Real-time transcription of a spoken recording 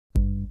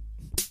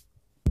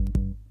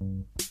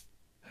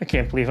I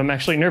can't believe I'm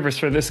actually nervous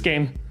for this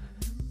game.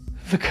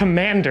 The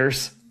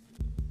Commanders.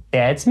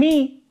 That's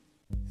me.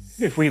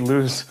 If we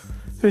lose,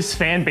 this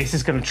fan base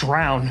is gonna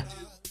drown.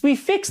 We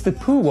fixed the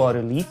poo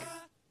water leak.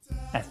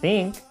 I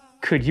think.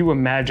 Could you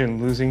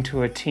imagine losing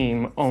to a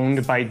team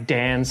owned by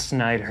Dan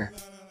Snyder?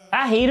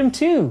 I hate him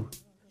too.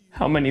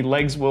 How many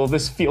legs will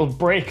this field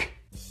break?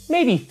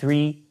 Maybe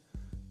 3.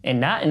 And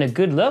not in a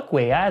good luck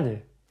way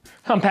either.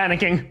 I'm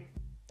panicking.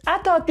 I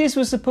thought this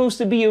was supposed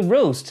to be a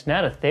roast,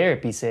 not a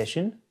therapy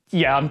session.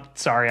 Yeah, I'm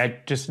sorry, I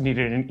just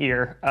needed an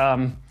ear.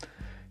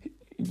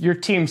 Your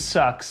team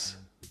sucks.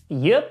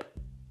 Yep.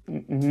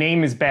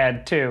 Name is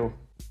bad too.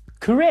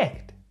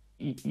 Correct.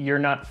 You're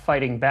not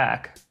fighting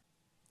back.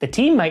 The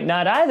team might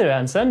not either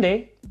on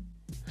Sunday.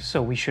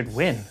 So we should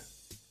win.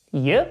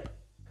 Yep.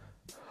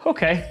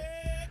 Okay.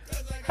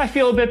 I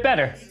feel a bit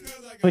better.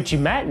 But you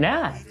might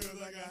not.